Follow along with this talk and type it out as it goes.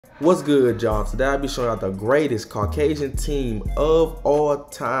What's good, y'all? Today I'll be showing out the greatest Caucasian team of all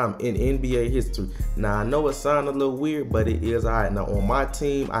time in NBA history. Now I know it sounds a little weird, but it is alright. Now on my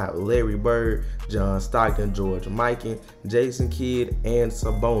team, I have Larry Bird, John Stockton, George Mikan, Jason Kidd, and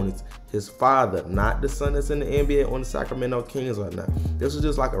Sabonis. His father, not the son that's in the NBA on the Sacramento Kings right now. This was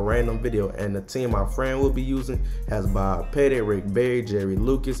just like a random video, and the team my friend will be using has Bob Pettit, Rick Barry, Jerry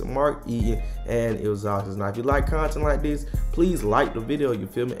Lucas, Mark Eaton, and it was Otis. Now if you like content like this, please like the video, you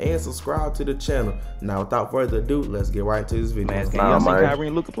feel me, and subscribe to the channel. Now without further ado, let's get right into this video. Y'all seen Kyrie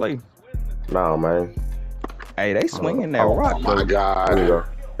and Luka play? No, man. Hey, they swinging that rock. Oh my God. Here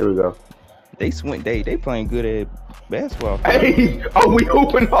we go. They swing. They playing good at basketball. Hey, oh, we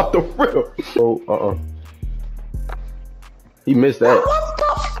hooping off the rip. Oh, He missed that.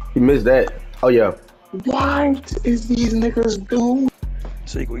 He missed that. Oh yeah. What is these niggas doing?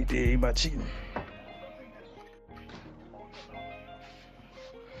 See what he did. He about cheating.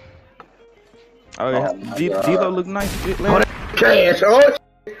 Oh yeah. D'Lo look nice. Cash. Oh,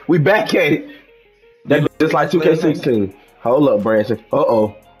 we back at it. That's just like 2K16. Hold up, Branson.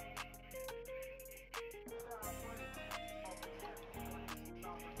 Uh-oh.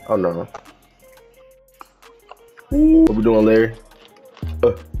 Oh no. What we doing, Larry?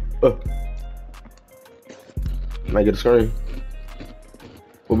 Make it a screen.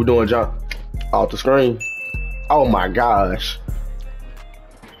 What we doing, John? Off the screen. Oh my gosh.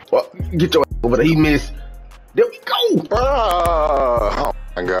 Well, get your over there. He missed. There we go. Oh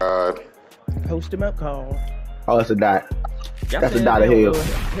my God. Post him up, call. Oh, it's a dot. That's a dot of hell.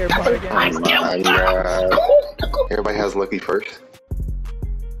 Everybody has lucky first.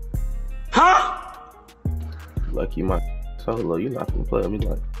 Huh? Lucky my solo, you're not gonna play me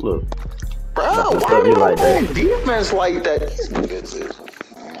like, look. Bro, why you like that? Defense like that? These niggas is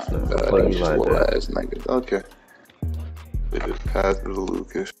play me like that. Ass niggas. Okay. They just passed it to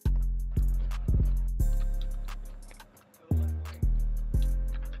Lucas.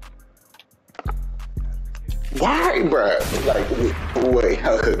 Why, bro? Like, wait,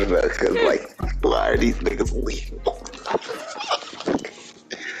 cause like, why are these niggas leaving?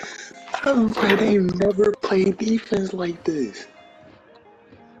 Bro, they've never played defense like this.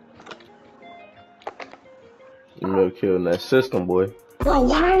 You know, killing that system, boy. Bro,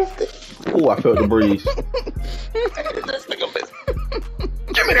 why is this? Oh, I felt the breeze. This nigga missed.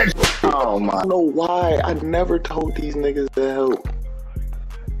 Give me that. Oh my! I don't know why. I never told these niggas to help.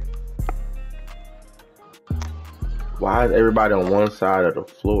 Why is everybody on one side of the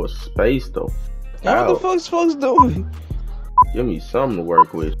floor spaced though? What the fuck's folks doing? Give me something to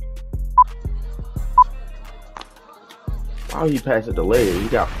work with. Why he passed it to Larry? He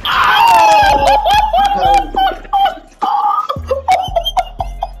got.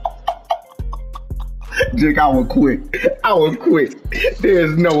 Jake, I would quit. I would quit.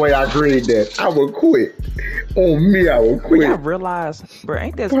 There's no way I agreed that. I would quit. On me, I would quit. I realized, bro,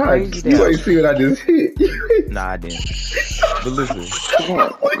 ain't that crazy? You ain't see what I just hit. Nah, I didn't. But listen,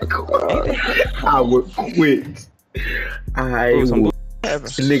 I would quit. I would.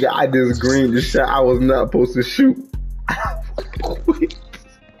 Nigga, I just greened the shot I was not supposed to shoot. I would quit.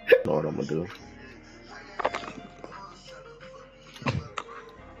 I know what I'm gonna do.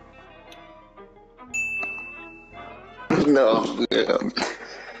 No,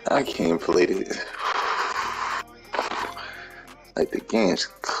 I can't play this. Like, the game's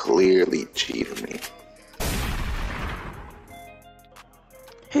clearly cheating me.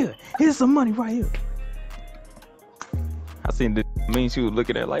 Here's some money right here. I seen the mean she was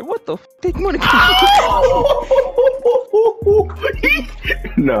looking at like, what the f? Take money.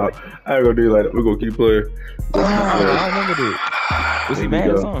 No, I ain't gonna do it like that. We're gonna keep playing. I remember that. Was he mad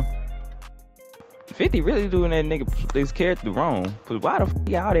or something? 50 really doing that nigga this character wrong. Cause why the f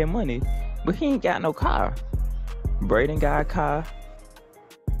he got all that money, but he ain't got no car? Braden got a car.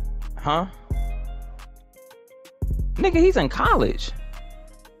 Huh? Nigga, he's in college.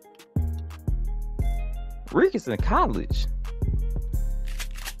 Rick is in college.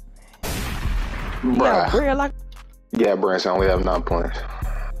 Bruh. Like... Yeah, Branson, I only have 9 points.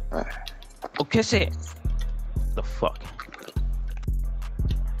 Right. Okay, shit. The fuck?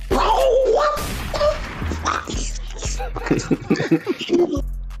 Bro, what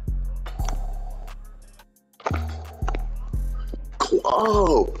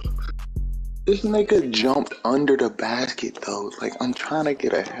Oh, this nigga jumped under the basket though. Like, I'm trying to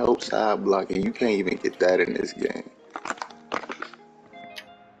get a help side block and you can't even get that in this game.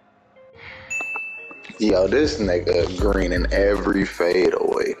 Yo, this nigga green in every fade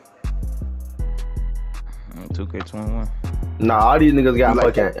away. 2K21. Nah, all these niggas got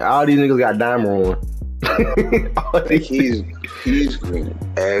fucking. All these niggas got diamond on. Like he's greening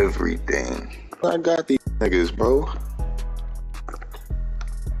everything. I got these niggas, bro.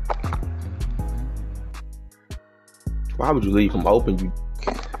 Why would you leave him open? You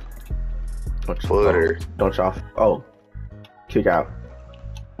Footer. Don't y'all. Oh, kick out.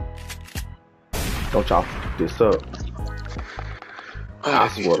 Don't y'all f this up. I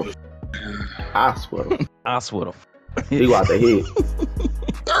swear to. I swear to. I swear to. He go out the head.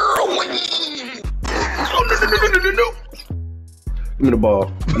 Give me the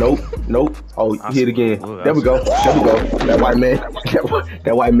ball. Nope. Nope. Oh, you hit again. There we go. There we go. That white man.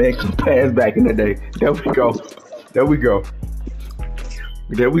 That white man can pass back in the day. There we go. There we go.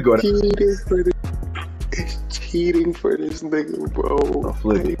 There we go. It's cheating for this nigga, bro. Oh,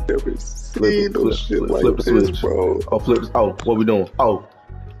 flip it. I ain't never seen no shit like flip the this, switch. bro. Oh, flip. Oh, what we doing? Oh.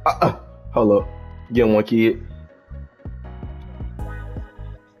 Hold up. Get one, kid.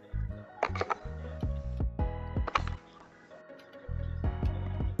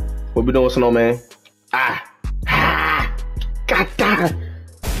 What we doing, Snowman? God damn.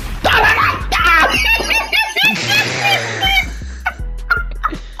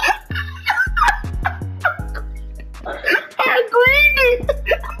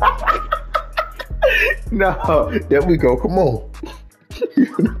 No, there we go. Come on.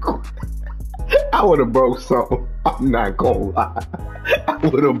 I would have broke something. I'm not gonna lie. I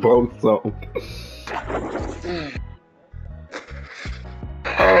would have broke something.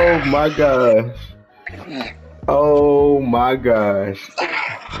 Oh my gosh. Oh my gosh.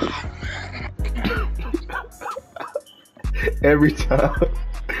 Every time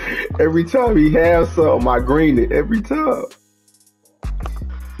he has something, I green it. Every time.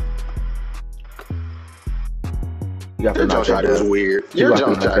 Your jump shot is weird. Your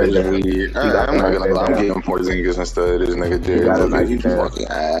jump shot is weird. I'm not gonna lie. I'm getting Porzingis instead of this nigga Jerry. Like, you fucking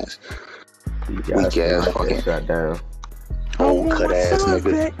ass. Weak ass fucking shot down. Old cut ass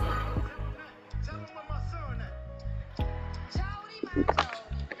nigga.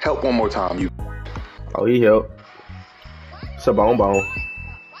 Help one more time, you. Oh, he helped. It's a bone.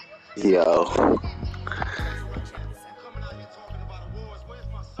 Yo.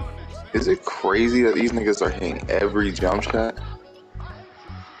 Is it crazy that these niggas are hitting every jump shot?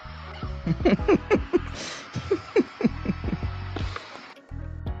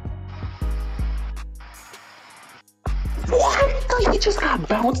 What? He just got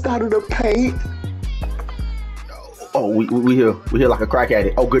bounced out of the paint. Oh, we here like a crack at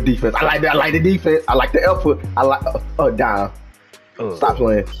it. Oh, good defense. I like that. I like the defense. I like the effort. I like down. Stop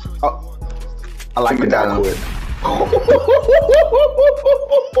playing. Oh, I like the down.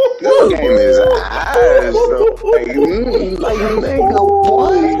 This game is ass. Like nigga,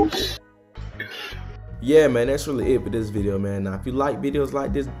 what? Yeah, man, that's really it for this video, man. Now, if you like videos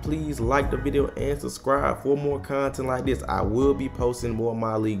like this, please like the video and subscribe for more content like this. I will be posting more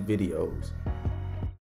Myleague videos.